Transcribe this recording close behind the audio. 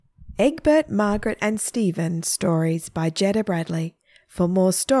Egbert, Margaret and Stephen stories by Jetta Bradley. For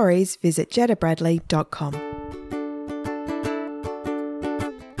more stories, visit jettabradley.com.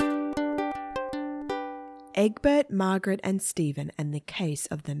 Egbert, Margaret and Stephen and the case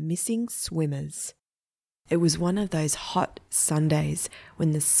of the missing swimmers. It was one of those hot Sundays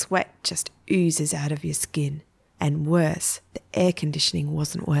when the sweat just oozes out of your skin, and worse, the air conditioning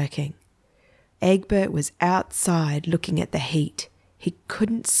wasn't working. Egbert was outside looking at the heat. He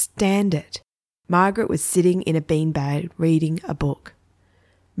couldn't stand it. Margaret was sitting in a beanbag reading a book.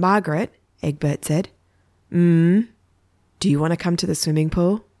 "Margaret," Egbert said. Do you want to come to the swimming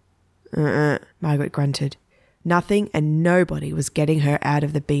pool?" Margaret grunted. Nothing and nobody was getting her out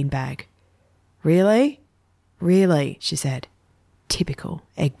of the beanbag. "Really?" "Really," she said. "Typical,"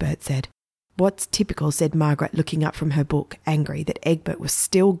 Egbert said. "What's typical?" said Margaret, looking up from her book, angry that Egbert was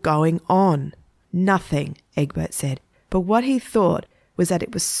still going on. "Nothing," Egbert said. But what he thought was that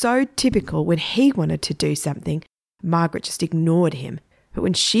it was so typical when he wanted to do something, Margaret just ignored him. But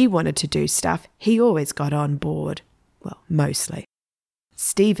when she wanted to do stuff, he always got on board. Well, mostly.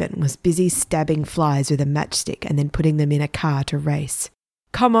 Stephen was busy stabbing flies with a matchstick and then putting them in a car to race.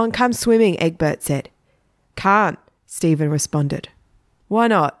 "Come on, come swimming," Egbert said. "Can't," Stephen responded. "Why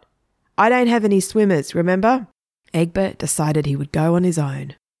not?" "I don't have any swimmers, remember?" Egbert decided he would go on his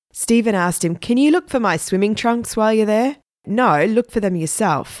own. Stephen asked him, "Can you look for my swimming trunks while you're there?" "No, look for them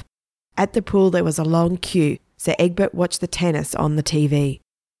yourself." At the pool there was a long queue, so Egbert watched the tennis on the TV.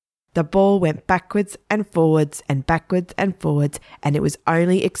 The ball went backwards and forwards, and it was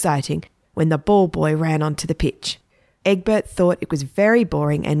only exciting when the ball boy ran onto the pitch. Egbert thought it was very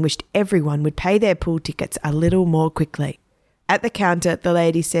boring and wished everyone would pay their pool tickets a little more quickly. At the counter, the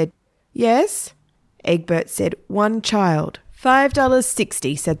lady said, "Yes?" Egbert said, "One child."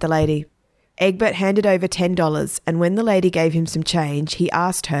 $5.60, said the lady. Egbert handed over $10, and when the lady gave him some change, he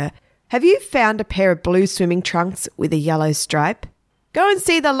asked her, "Have you found a pair of blue swimming trunks with a yellow stripe?" "Go and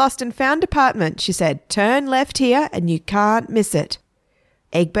see the lost and found department," she said. "Turn left here and you can't miss it."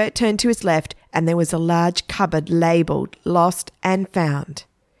 Egbert turned to his left and there was a large cupboard labelled Lost and Found.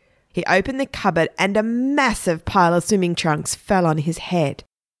 He opened the cupboard and a massive pile of swimming trunks fell on his head.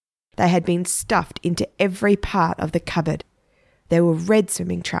 They had been stuffed into every part of the cupboard. There were red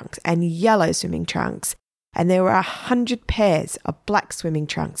swimming trunks and yellow swimming trunks, and there were 100 pairs of black swimming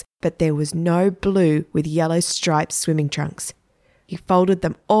trunks, but there was no blue with yellow striped swimming trunks. He folded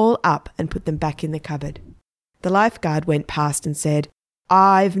them all up and put them back in the cupboard. The lifeguard went past and said,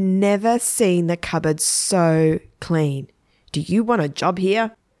 "I've never seen the cupboard so clean. Do you want a job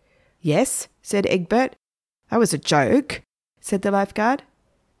here?" "Yes," said Egbert. "That was a joke," said the lifeguard.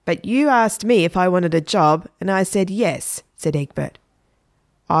 "But you asked me if I wanted a job, and I said yes," said Egbert.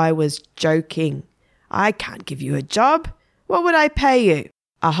 "I was joking. I can't give you a job. What would I pay you?"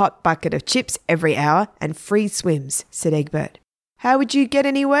 "A hot bucket of chips every hour and free swims," said Egbert. "How would you get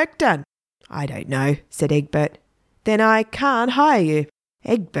any work done?" "I don't know," said Egbert. "Then I can't hire you."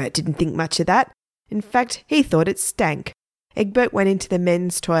 Egbert didn't think much of that. In fact, he thought it stank. Egbert went into the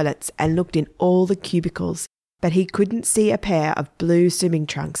men's toilets and looked in all the cubicles, but he couldn't see a pair of blue swimming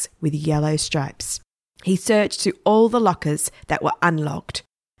trunks with yellow stripes. He searched through all the lockers that were unlocked,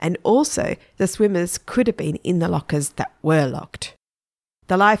 and also the swimmers could have been in the lockers that were locked.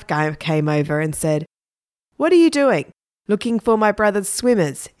 The lifeguard came over and said, "What are you doing?" "Looking for my brother's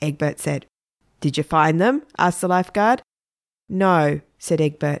swimmers," Egbert said. "Did you find them?" asked the lifeguard. "No," said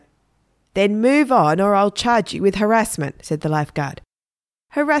Egbert. "Then move on or I'll charge you with harassment," said the lifeguard.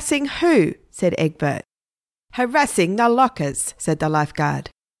 "Harassing who?" said Egbert. "Harassing the lockers," said the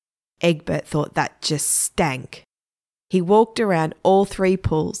lifeguard. Egbert thought that just stank. He walked around all 3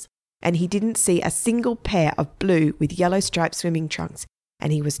 pools and he didn't see a single pair of blue with yellow striped swimming trunks,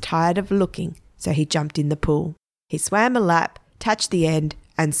 and he was tired of looking, so he jumped in the pool. He swam a lap, touched the end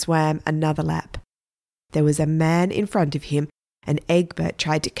and swam another lap. There was a man in front of him and Egbert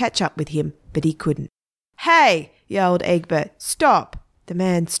tried to catch up with him, but he couldn't. "Hey!" yelled Egbert. "Stop!" The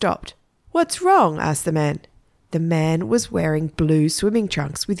man stopped. "What's wrong?" asked the man. The man was wearing blue swimming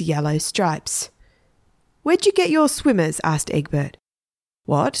trunks with yellow stripes. "Where'd you get your swimmers?" asked Egbert.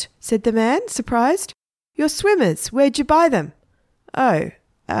 "What?" said the man, surprised. "Your swimmers, where'd you buy them?" "Oh,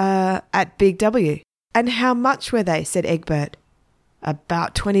 at Big W." "And how much were they?" said Egbert.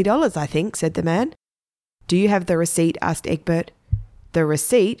 "About $20, I think," said the man. "Do you have the receipt?" asked Egbert. "The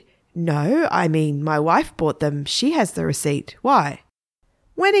receipt? No, I mean my wife bought them. She has the receipt. Why?"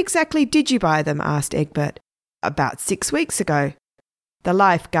 "When exactly did you buy them?" asked Egbert. "About 6 weeks ago." The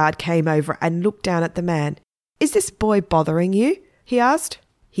lifeguard came over and looked down at the man. "Is this boy bothering you?" he asked.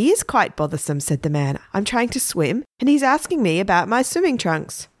 "He is quite bothersome," said the man. "I'm trying to swim and he's asking me about my swimming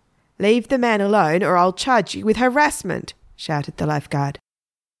trunks." "Leave the man alone or I'll charge you with harassment," shouted the lifeguard.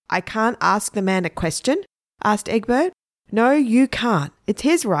 "I can't ask the man a question?" asked Egbert. "No, you can't. It's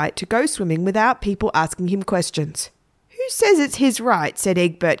his right to go swimming without people asking him questions." "Who says it's his right?" said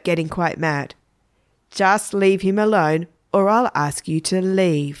Egbert, getting quite mad. "Just leave him alone or I'll ask you to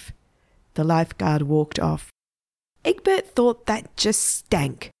leave." The lifeguard walked off. Egbert thought that just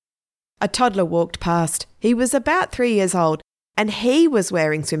stank. A toddler walked past. He was about 3 years old, and he was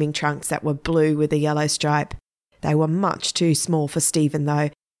wearing swimming trunks that were blue with a yellow stripe. They were much too small for Stephen, though,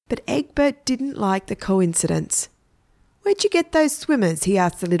 but Egbert didn't like the coincidence. "Where'd you get those swimmers?" he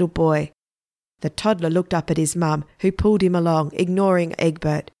asked the little boy. The toddler looked up at his mum, who pulled him along, ignoring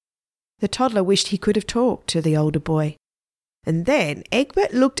Egbert. The toddler wished he could have talked to the older boy. And then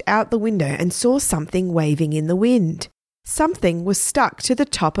Egbert looked out the window and saw something waving in the wind. Something was stuck to the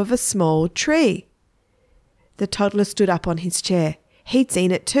top of a small tree. The toddler stood up on his chair. He'd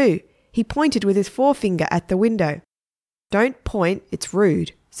seen it too. He pointed with his forefinger at the window. "Don't point, it's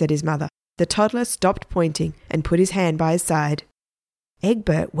rude," said his mother. The toddler stopped pointing and put his hand by his side.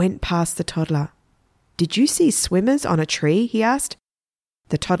 Egbert went past the toddler. "Did you see swimmers on a tree?" he asked.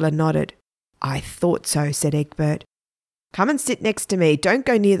 The toddler nodded. "I thought so," said Egbert. "Come and sit next to me. Don't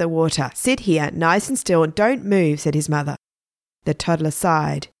go near the water. Sit here, nice and still, and don't move," said his mother. The toddler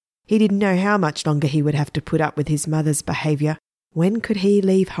sighed. He didn't know how much longer he would have to put up with his mother's behaviour. When could he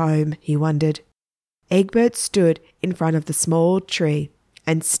leave home, he wondered. Egbert stood in front of the small tree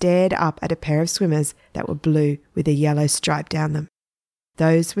and stared up at a pair of swimmers that were blue with a yellow stripe down them.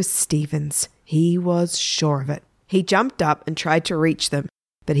 Those were Stephen's. He was sure of it. He jumped up and tried to reach them,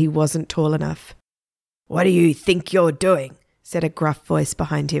 but he wasn't tall enough. "What do you think you're doing?" said a gruff voice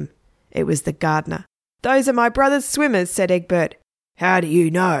behind him. It was the gardener. "Those are my brother's swimmers," said Egbert. "How do you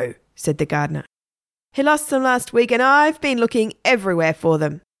know?" said the gardener. "He lost them last week and I've been looking everywhere for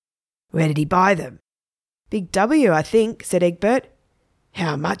them." "Where did he buy them?" "Big W, I think," said Egbert.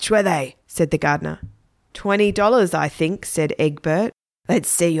 "How much were they?" said the gardener. $20, I think," said Egbert. "Let's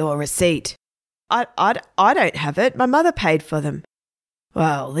see your receipt." I don't have it. My mother paid for them."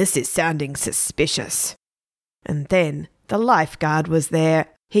 "Well, this is sounding suspicious." And then the lifeguard was there.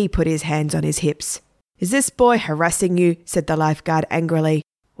 He put his hands on his hips. "Is this boy harassing you?" said the lifeguard angrily.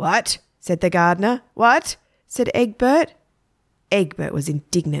 "What?" said the gardener. "What?" said Egbert. Egbert was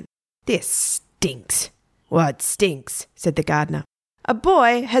indignant. "This stinks." "What stinks?" said the gardener. "A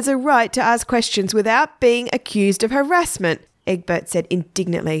boy has a right to ask questions without being accused of harassment," Egbert said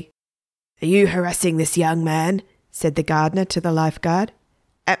indignantly. "Are you harassing this young man?" said the gardener to the lifeguard.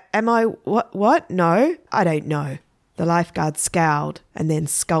 Am I what? No, I don't know." The lifeguard scowled and then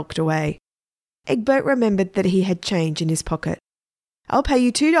skulked away. Egbert remembered that he had change in his pocket. "I'll pay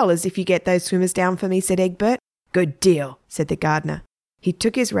you $2 if you get those swimmers down for me," said Egbert. "Good deal," said the gardener. He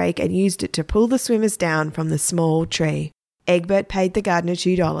took his rake and used it to pull the swimmers down from the small tree. Egbert paid the gardener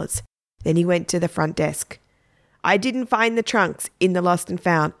 $2. Then he went to the front desk. "I didn't find the trunks in the lost and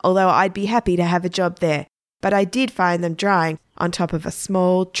found, although I'd be happy to have a job there. But I did find them drying on top of a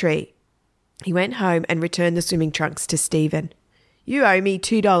small tree." He went home and returned the swimming trunks to Stephen. "You owe me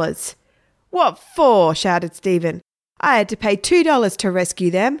 $2. "What for?" shouted Stephen. "I had to pay $2 to rescue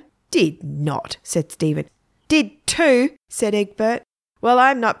them." "Did not," said Stephen. "Did too," said Egbert. "Well,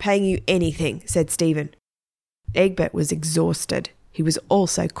 I'm not paying you anything," said Stephen. Egbert was exhausted. He was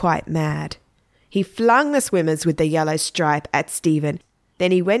also quite mad. He flung the swimmers with the yellow stripe at Stephen.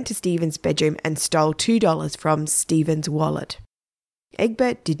 Then he went to Stephen's bedroom and stole $2 from Stephen's wallet.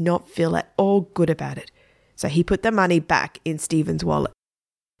 Egbert did not feel at all good about it, so he put the money back in Stephen's wallet.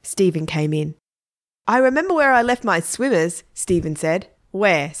 Stephen came in. "I remember where I left my swimmers," Stephen said.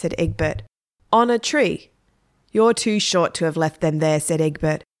 "Where?" said Egbert. "On a tree." "You're too short to have left them there," said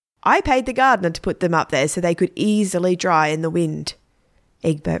Egbert. "I paid the gardener to put them up there so they could easily dry in the wind."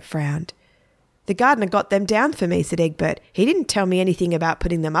 Egbert frowned. "The gardener got them down for me," said Egbert. "He didn't tell me anything about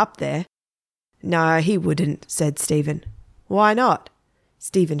putting them up there." "No, he wouldn't," said Stephen. "Why not?"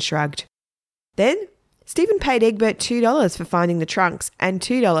 Stephen shrugged. Then Stephen paid Egbert $2 for finding the trunks and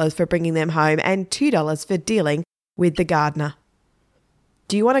 $2 for bringing them home and $2 for dealing with the gardener.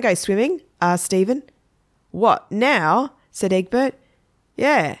 "Do you want to go swimming?" asked Stephen. "What, now?" said Egbert.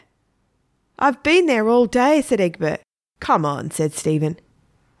 "Yeah." "I've been there all day," said Egbert. "Come on," said Stephen.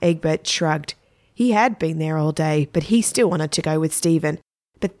 Egbert shrugged. He had been there all day, but he still wanted to go with Stephen.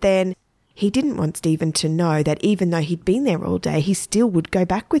 But then he didn't want Stephen to know that even though he'd been there all day, he still would go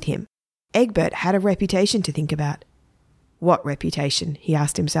back with him. Egbert had a reputation to think about. What reputation? He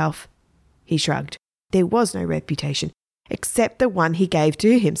asked himself. He shrugged. There was no reputation, except the one he gave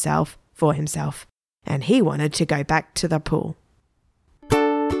to himself for himself, and he wanted to go back to the pool.